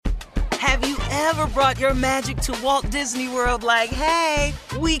Have you ever brought your magic to Walt Disney World like, hey,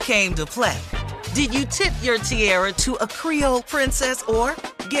 we came to play? Did you tip your tiara to a Creole princess or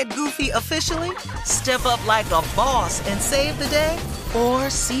get goofy officially? Step up like a boss and save the day? Or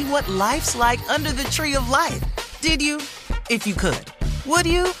see what life's like under the tree of life? Did you? If you could. Would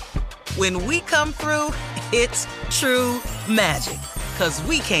you? When we come through, it's true magic. 'Cause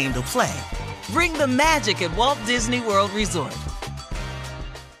we came to play. Bring the magic at Walt Disney World Resort.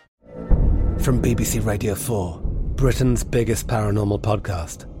 From BBC Radio 4, Britain's biggest paranormal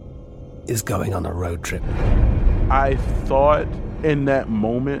podcast is going on a road trip. I thought in that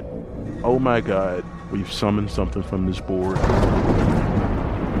moment, oh my God, we've summoned something from this board.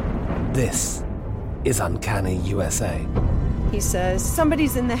 This is Uncanny USA. He says,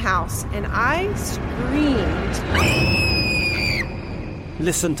 somebody's in the house, and I screamed.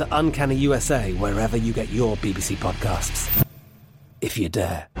 Listen to Uncanny USA wherever you get your BBC podcasts, if you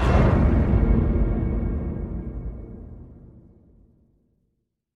dare.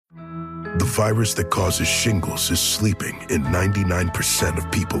 The virus that causes shingles is sleeping in 99%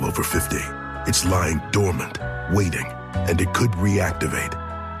 of people over 50. It's lying dormant, waiting, and it could reactivate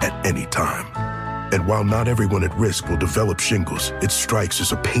at any time. And while not everyone at risk will develop shingles, it strikes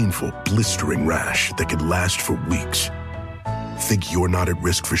as a painful, blistering rash that can last for weeks. Think you're not at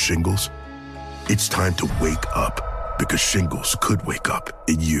risk for shingles? It's time to wake up, because shingles could wake up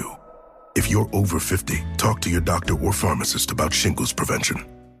in you. If you're over 50, talk to your doctor or pharmacist about shingles prevention.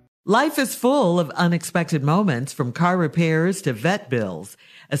 Life is full of unexpected moments, from car repairs to vet bills.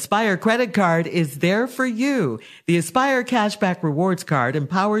 Aspire Credit Card is there for you. The Aspire Cashback Rewards Card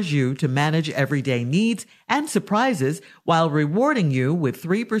empowers you to manage everyday needs and surprises while rewarding you with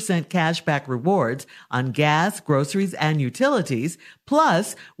 3% cashback rewards on gas, groceries, and utilities,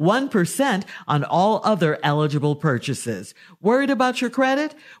 plus 1% on all other eligible purchases. Worried about your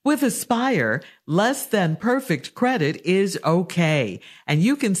credit? With Aspire, less than perfect credit is okay, and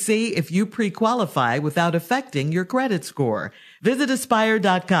you can see if you pre-qualify without affecting your credit score. Visit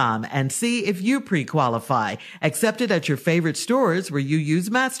Aspire.com and see if you pre-qualify. Accepted at your favorite stores where you use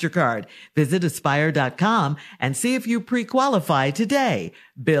MasterCard. Visit Aspire.com and see if you pre-qualify today.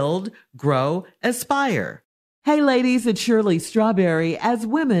 Build, grow, aspire. Hey ladies, it's Shirley Strawberry. As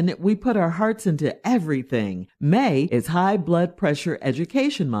women, we put our hearts into everything. May is High Blood Pressure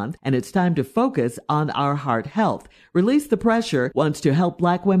Education Month, and it's time to focus on our heart health. Release the Pressure wants to help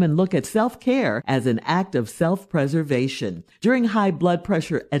Black women look at self-care as an act of self-preservation. During High Blood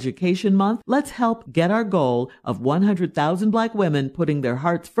Pressure Education Month, let's help get our goal of 100,000 Black women putting their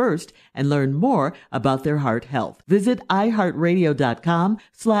hearts first and learn more about their heart health. Visit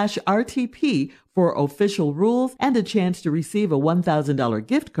iHeartRadio.com/RTP for official rules and a chance to receive a $1,000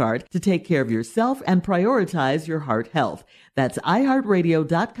 gift card to take care of yourself and prioritize your heart health. That's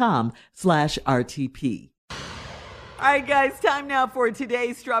iHeartRadio.com/RTP. All right, guys, time now for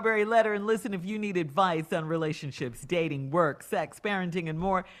today's Strawberry Letter. And listen, if you need advice on relationships, dating, work, sex, parenting, and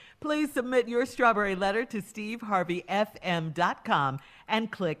more, please submit your Strawberry Letter to steveharveyfm.com and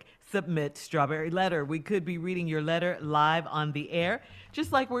click Submit Strawberry Letter. We could be reading your letter live on the air,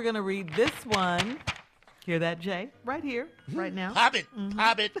 just like we're going to read this one. Hear that, Jay? Right here, right now. Pop it,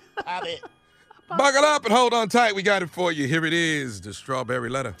 pop it, pop it. Buckle up and hold on tight. We got it for you. Here it is, the Strawberry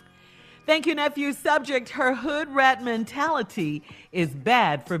Letter. Thank you, nephew. Subject, her hood rat mentality is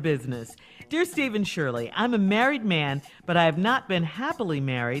bad for business. Dear Steve and Shirley, I'm a married man, but I have not been happily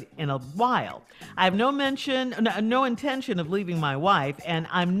married in a while. I have no intention of leaving my wife, and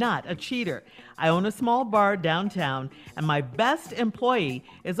I'm not a cheater. I own a small bar downtown, and my best employee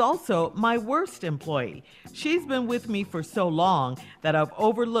is also my worst employee. She's been with me for so long that I've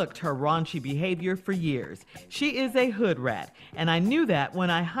overlooked her raunchy behavior for years. She is a hood rat, and I knew that when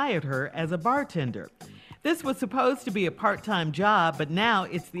I hired her as a bartender. This was supposed to be a part-time job, but now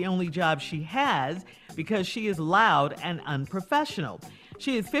it's the only job she has because she is loud and unprofessional.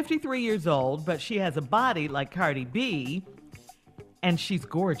 She is 53 years old, but she has a body like Cardi B, and she's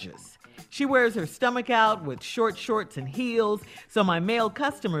gorgeous. She wears her stomach out with short shorts and heels, so my male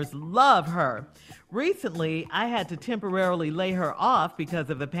customers love her. Recently, I had to temporarily lay her off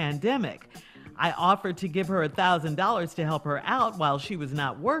because of the pandemic. I offered to give her $1,000 to help her out while she was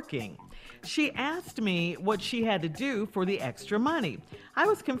not working. She asked me what she had to do for the extra money. I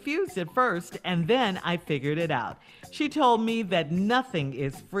was confused at first, and then I figured it out. She told me that nothing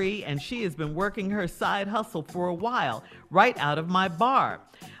is free, and she has been working her side hustle for a while, right out of my bar.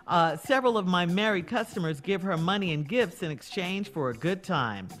 Several of my married customers give her money and gifts in exchange for a good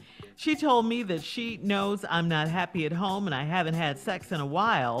time. She told me that she knows I'm not happy at home and I haven't had sex in a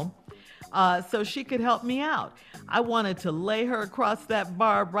while. so she could help me out. I wanted to lay her across that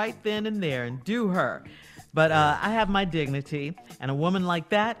bar right then and there and do her. But I have my dignity, and a woman like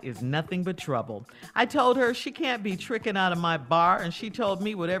that is nothing but trouble. I told her she can't be tricking out of my bar, and she told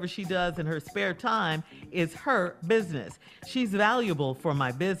me whatever she does in her spare time is her business. She's valuable for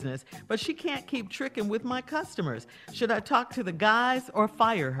my business, but she can't keep tricking with my customers. Should I talk to the guys or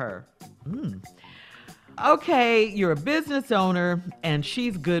fire her? Okay, you're a business owner, and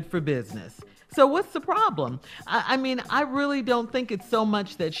she's good for business. So what's the problem? I mean, I really don't think it's so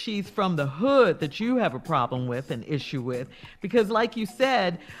much that she's from the hood that you have a problem with, an issue with, because like you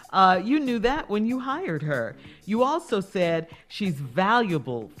said, you knew that when you hired her. You also said she's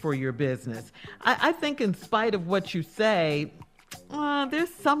valuable for your business. I think in spite of what you say,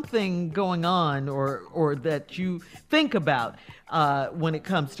 there's something going on or that you think about when it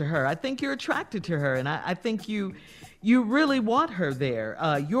comes to her. I think you're attracted to her, and I think you really want her there.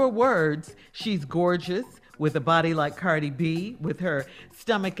 Your words, she's gorgeous with a body like Cardi B, with her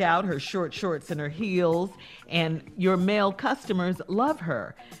stomach out, her short shorts and her heels, and your male customers love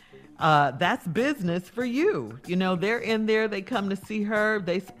her. That's business for you. You know, they're in there, they come to see her,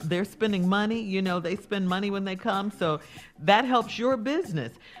 they're spending money, you know, they spend money when they come, so that helps your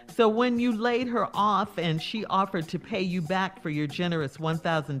business. So when you laid her off and she offered to pay you back for your generous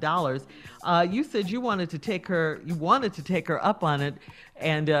 $1,000, you said you wanted to take her up on it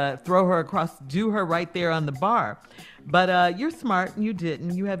and throw her across, do her right there on the bar. But you're smart and you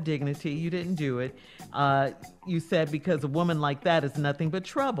didn't. You have dignity. You didn't do it. You said because a woman like that is nothing but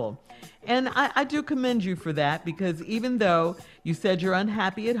trouble. And I do commend you for that, because even though you said you're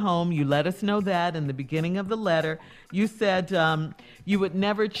unhappy at home, you let us know that in the beginning of the letter. You said you would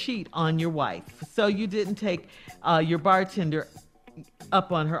never cheat on your wife. So you didn't take your bartender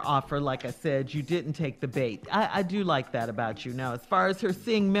up on her offer. Like I said, you didn't take the bait. I do like that about you. Now, as far as her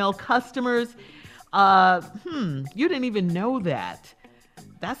seeing male customers, you didn't even know that.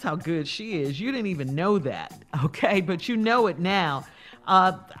 That's how good she is. You didn't even know that, okay? But you know it now.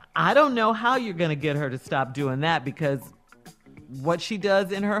 I don't know how you're going to get her to stop doing that, because what she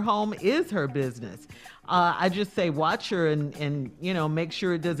does in her home is her business. I just say watch her and you know, make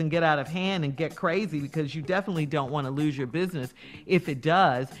sure it doesn't get out of hand and get crazy, because you definitely don't want to lose your business if it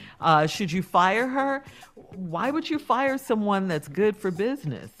does. Should you fire her? Why would you fire someone that's good for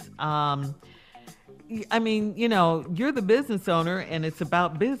business? I mean, you know, you're the business owner and it's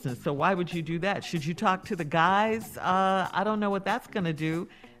about business. So why would you do that? Should you talk to the guys? I don't know what that's going to do.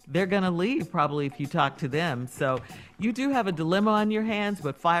 They're going to leave probably if you talk to them. So you do have a dilemma on your hands,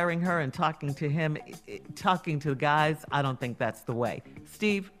 but firing her and talking to the guys, I don't think that's the way.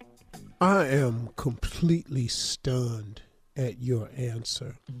 Steve? I am completely stunned at your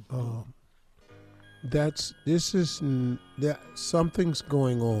answer. Something's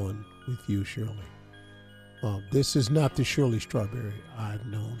going on with you, Shirley. This is not the Shirley Strawberry I've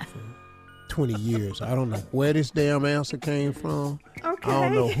known for 20 years. I don't know where this damn answer came from. Okay. I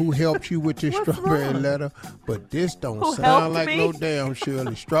don't know who helped you with this strawberry letter, but this don't sound like no damn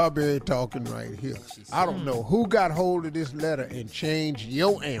Shirley Strawberry talking right here. I don't know who got hold of this letter and changed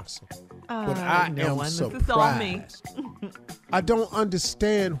your answer, but I am surprised. This is all me. I don't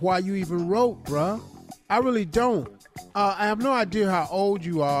understand why you even wrote, bruh. I really don't. I have no idea how old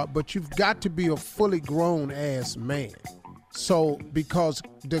you are, but you've got to be a fully grown ass man. So, because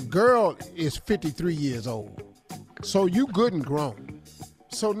the girl is 53 years old. So you good and grown.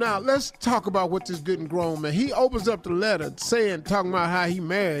 So now let's talk about what this good and grown man. He opens up the letter talking about how he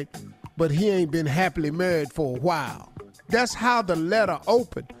married, but he ain't been happily married for a while. That's how the letter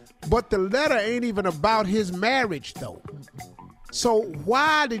opened. But the letter ain't even about his marriage though. So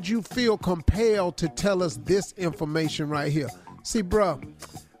why did you feel compelled to tell us this information right here? See, bro,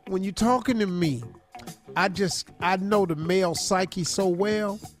 when you're talking to me, I know the male psyche so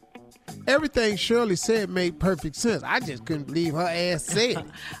well. Everything Shirley said made perfect sense. I just couldn't believe her ass said it.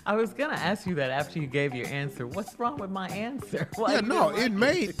 I was going to ask you that after you gave your answer. What's wrong with my answer? It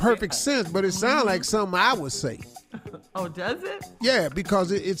made perfect sense, but it sounded like something I would say. Oh, does it? Yeah,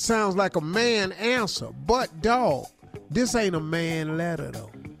 because it sounds like a man answer. But, dog, this ain't a man letter,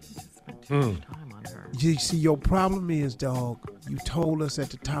 though. Spent too much time on her. You see, your problem is, dog, you told us at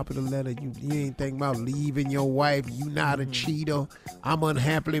the top of the letter you ain't thinking about leaving your wife. You not a cheater. I'm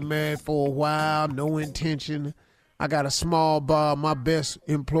unhappily married for a while. No intention. I got a small bar. My best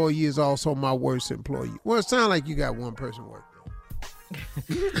employee is also my worst employee. Well, it sounds like you got one person working.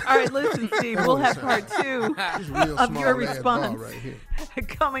 All right, listen, Steve, we'll have part 2 of your response right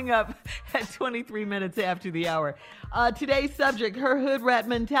coming up at 23 minutes after the hour. Today's subject, her hood rat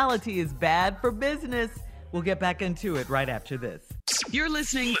mentality is bad for business. We'll get back into it right after this. You're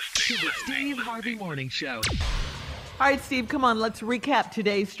listening to the Steve Harvey Morning Show. All right, Steve, come on. Let's recap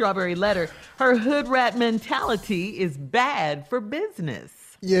today's Strawberry Letter. Her hood rat mentality is bad for business.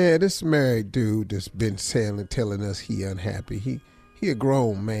 Yeah, this married dude that's been telling us he unhappy. He a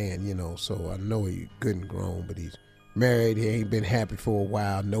grown man, you know, so I know he good and grown, but he's married. He ain't been happy for a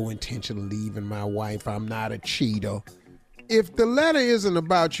while. No intention of leaving my wife. I'm not a cheater. If the letter isn't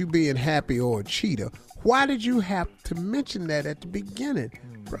about you being happy or a cheater, why did you have to mention that at the beginning?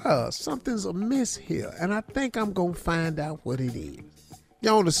 Bruh, something's amiss here, and I think I'm going to find out what it is.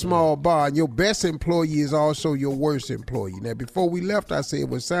 You're on a small bar, and your best employee is also your worst employee. Now, before we left, I said,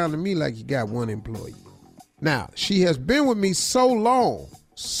 well, it sounded to me like you got one employee. Now, she has been with me so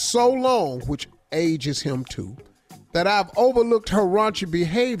long, which ages him too, that I've overlooked her raunchy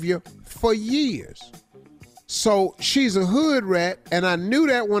behavior for years. So she's a hood rat, and I knew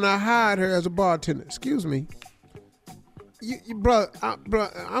that when I hired her as a bartender. Excuse me.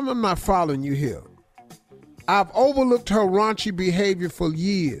 I'm not following you here. I've overlooked her raunchy behavior for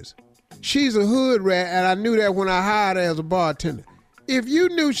years. She's a hood rat, and I knew that when I hired her as a bartender. If you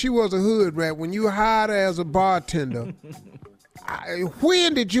knew she was a hood rat when you hired her as a bartender,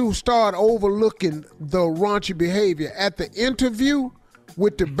 when did you start overlooking the raunchy behavior? At the interview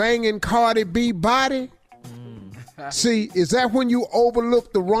with the banging Cardi B body? See, is that when you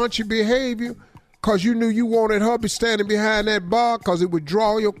overlooked the raunchy behavior? Because you knew you wanted her to be standing behind that bar because it would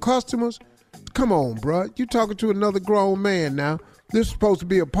draw your customers? Come on, bruh. You talking to another grown man now. This is supposed to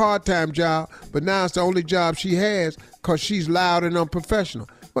be a part-time job, but now it's the only job she has because she's loud and unprofessional.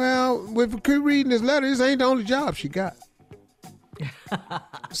 Well, if we keep reading this letter, this ain't the only job she got.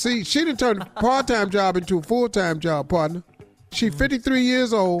 See, she done turned a part-time job into a full-time job, partner. She's 53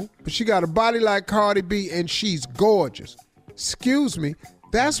 years old, but she got a body like Cardi B, and she's gorgeous. Excuse me,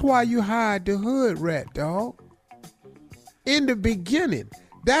 that's why you hired the hood rat, dog. In the beginning,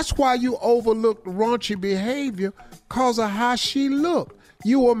 that's why you overlooked raunchy behavior because of how she looked.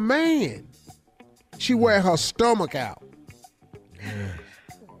 You a man. She wear her stomach out.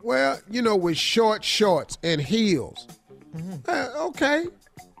 Well, you know, with short shorts and heels. Okay.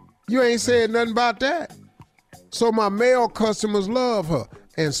 You ain't said nothing about that. So my male customers love her.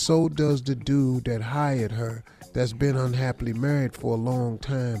 And so does the dude that hired her that's been unhappily married for a long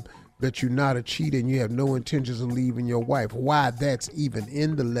time. Bet you're not a cheater and you have no intentions of leaving your wife. Why that's even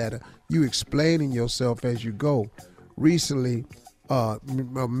in the letter. You explaining yourself as you go. Recently,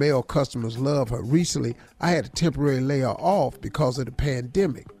 male customers love her. Recently, I had to temporarily lay her off because of the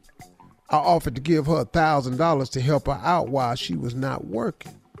pandemic. I offered to give her $1,000 to help her out while she was not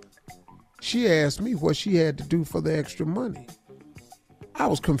working. She asked me what she had to do for the extra money. I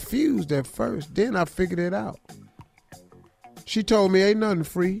was confused at first, then I figured it out. She told me ain't nothing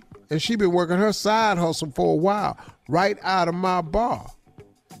free, and she been working her side hustle for a while, right out of my bar.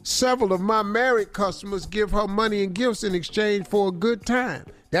 Several of my married customers give her money and gifts in exchange for a good time.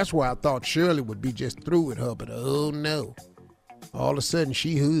 That's why I thought Shirley would be just through with her, but oh no. All of a sudden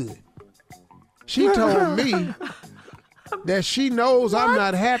she hood. She told me that she knows I'm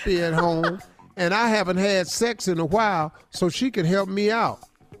not happy at home and I haven't had sex in a while, so she can help me out.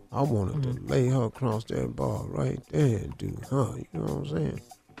 I wanted to lay her across that bar right there, dude. Huh? You know what I'm saying?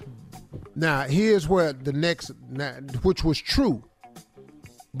 Now, here's where the next, which was true,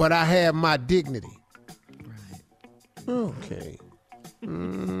 but I have my dignity. Right. Okay.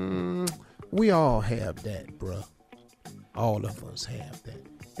 We all have that, bruh. All of us have that.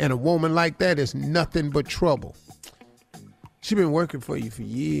 And a woman like that is nothing but trouble. She been working for you for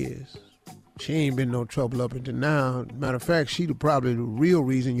years. She ain't been no trouble up until now. Matter of fact, she probably the real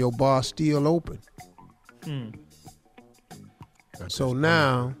reason your bar's still open. So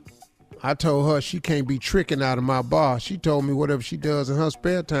now, I told her she can't be tricking out of my bar. She told me whatever she does in her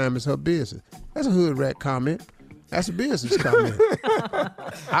spare time is her business. That's a hood rat comment. That's a business comment.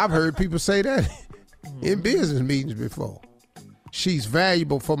 I've heard people say that in business meetings before. She's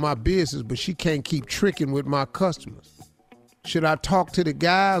valuable for my business, but she can't keep tricking with my customers. Should I talk to the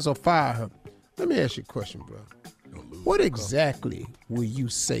guys or fire her? Let me ask you a question, bro. What exactly will you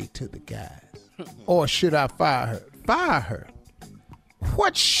say to the guys? Or should I fire her? Fire her.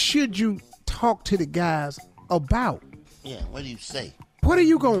 What should you talk to the guys about? Yeah, what do you say? What are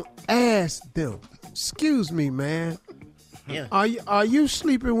you going to ask them? Excuse me, man. Yeah. Are you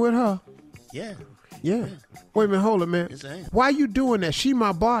sleeping with her? Yeah. Yeah. Wait a minute, hold it, man. Yes, I am. Why you doing that? She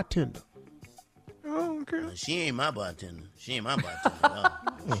my bartender. Oh, okay. She ain't my bartender. She ain't my bartender.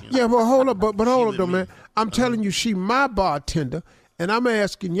 No. Yeah, but hold up, but hold up though, man. I'm telling you, she my bartender, and I'm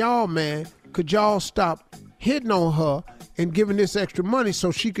asking y'all, man, could y'all stop hitting on her and giving this extra money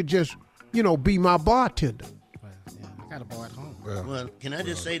so she could just be my bartender. I got a bar at home. Well, can I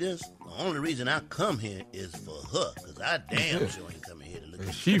just say this? The only reason I come here is for her, because I damn sure ain't coming here to look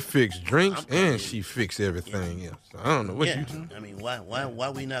at She fixed drinks and she fixed everything else. So I don't know what you do. I mean, why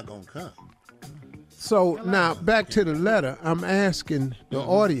we not gonna come? So now back to the letter. I'm asking the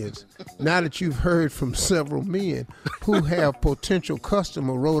audience, now that you've heard from several men who have potential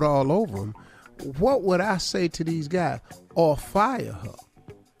customer wrote all over them, what would I say to these guys? Or fire her.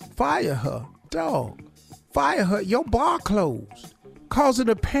 Fire her. Dog. Fire her. Your bar closed. Causing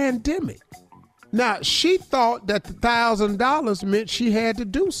a pandemic. Now, she thought that the $1,000 meant she had to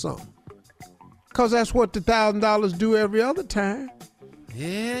do something. Because that's what the $1,000 do every other time.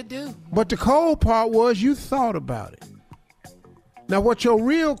 Yeah, it do. But the cold part was you thought about it. Now, what your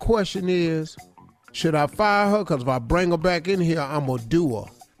real question is, should I fire her? Because if I bring her back in here, I'm going to do her.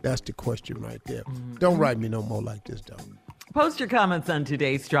 That's the question right there. Don't write me no more like this, dog. Post your comments on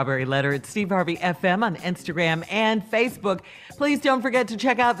today's Strawberry Letter at Steve Harvey FM on Instagram and Facebook. Please don't forget to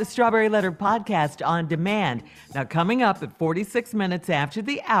check out the Strawberry Letter podcast on demand. Now, coming up at 46 minutes after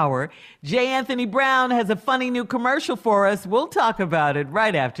the hour, J. Anthony Brown has a funny new commercial for us. We'll talk about it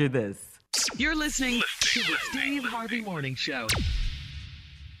right after this. You're listening to the Steve Harvey Morning Show.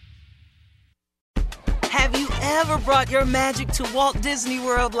 Have you ever brought your magic to Walt Disney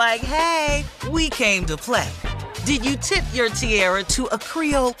World like, hey, we came to play? Did you tip your tiara to a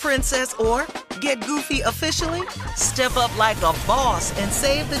Creole princess or get goofy officially? Step up like a boss and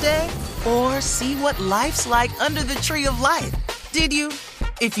save the day? Or see what life's like under the tree of life? Did you?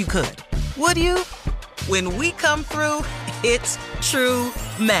 If you could. Would you? When we come through, it's true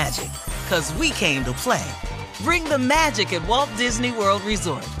magic. 'Cause we came to play. Bring the magic at Walt Disney World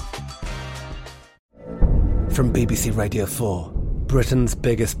Resort. From BBC Radio 4, Britain's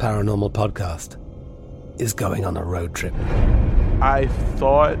biggest paranormal podcast is going on a road trip. I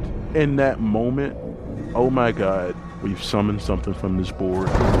thought in that moment, oh my God, we've summoned something from this board.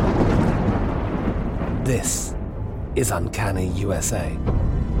 This is Uncanny USA.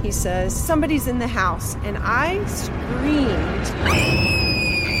 He says, somebody's in the house, and I screamed.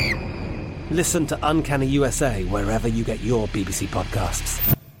 Listen to Uncanny USA wherever you get your BBC podcasts,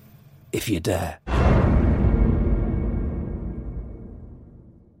 if you dare.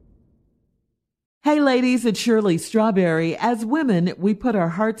 Hey ladies, it's Shirley Strawberry. As women, we put our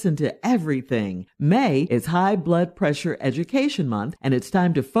hearts into everything. May is High Blood Pressure Education Month, and it's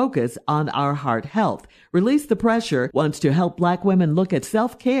time to focus on our heart health. Release the Pressure wants to help Black women look at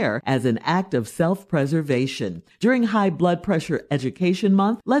self-care as an act of self-preservation. During High Blood Pressure Education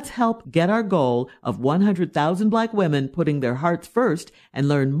Month, let's help get our goal of 100,000 Black women putting their hearts first and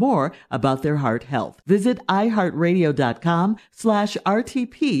learn more about their heart health. Visit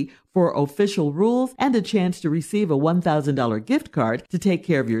iHeartRadio.com/RTP for official rules and a chance to receive a $1,000 gift card to take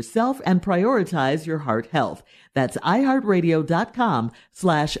care of yourself and prioritize your heart health. That's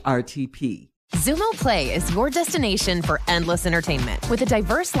iHeartRadio.com/RTP. Xumo Play is your destination for endless entertainment. With a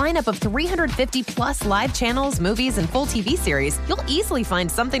diverse lineup of 350 plus live channels, movies, and full TV series, you'll easily find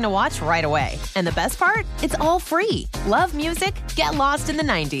something to watch right away. And the best part? It's all free. Love music? Get lost in the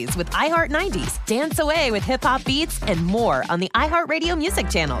 90s with iHeart 90s, dance away with hip-hop beats, and more on the iHeartRadio music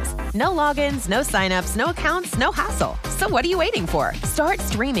channels. No logins, no signups, no accounts, no hassle. So what are you waiting for? Start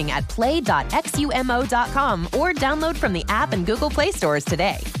streaming at play.xumo.com or download from the app and Google Play stores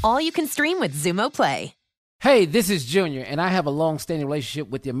today. All you can stream with Xumo Play. Hey, this is Junior, and I have a long-standing relationship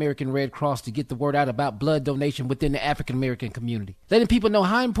with the American Red Cross to get the word out about blood donation within the African-American community, letting people know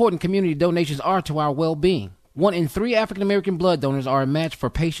how important community donations are to our well-being. 1 in 3 African-American blood donors are a match for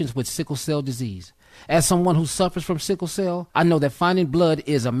patients with sickle cell disease. As someone who suffers from sickle cell, I know that finding blood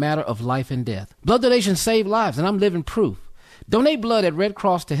is a matter of life and death. Blood donations save lives, and I'm living proof. Donate blood at Red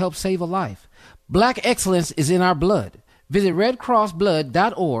Cross to help save a life. Black excellence is in our blood. Visit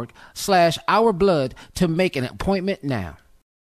redcrossblood.org/ourblood to make an appointment now.